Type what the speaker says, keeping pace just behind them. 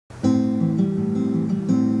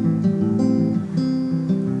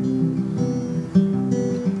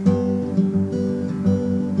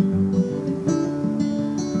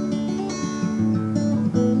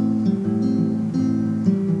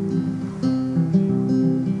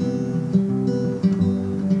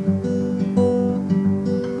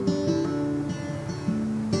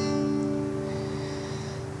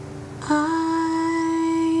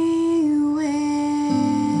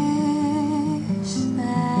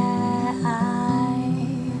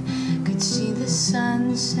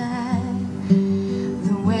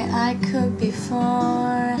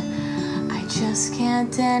before. I just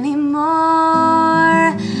can't anymore.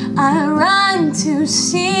 I run to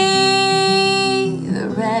see the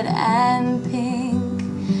red and pink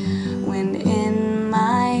wind in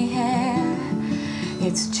my hair.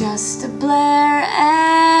 It's just a blare,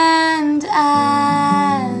 and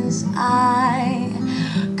as I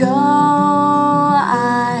go,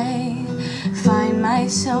 I find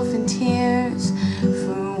myself in tears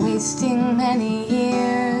for wasting many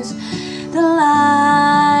years. The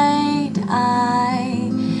light I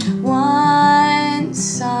once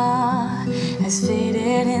saw has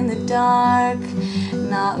faded in the dark,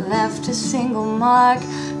 not left a single mark,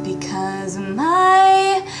 because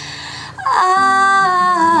my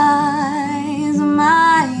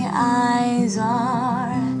eyes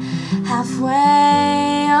are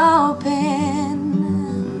halfway open.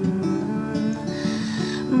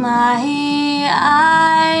 My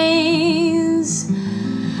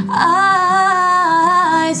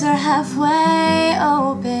eyes are halfway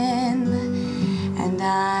open, and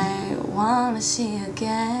I want to see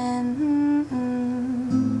again.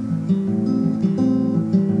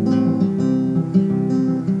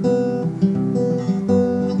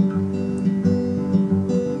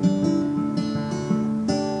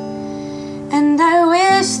 And I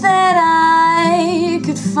wish that I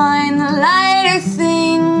could find the lighter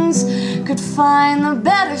things, could find the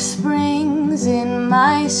better springs in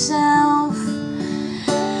myself.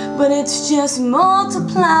 But it's just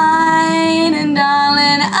multiplied, and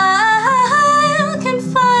darling, I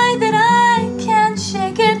confide that I can't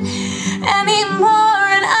shake it anymore.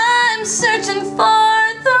 And I'm searching for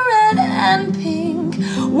the red and pink,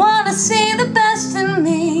 wanna see the best in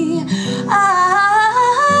me.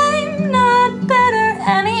 I'm not better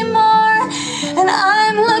anymore, and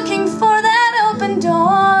I'm looking for that open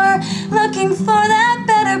door, looking for that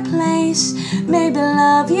better place. Maybe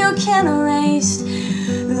love you can erase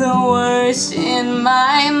the worst in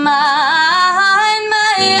my mind.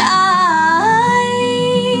 My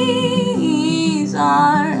eyes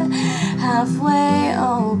are halfway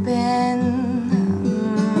open.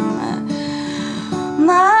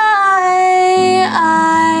 My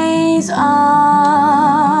eyes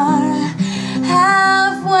are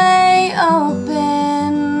halfway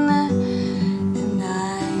open, and I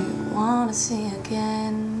want to see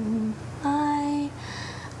again. My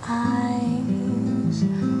eyes,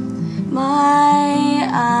 my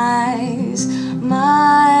eyes,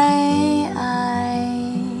 my eyes,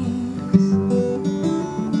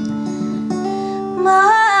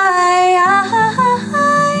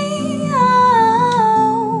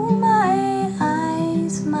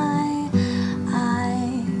 my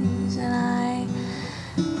eyes,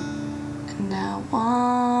 and I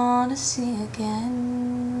want to see again.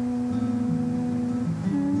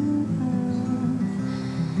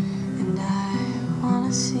 And I want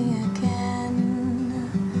to see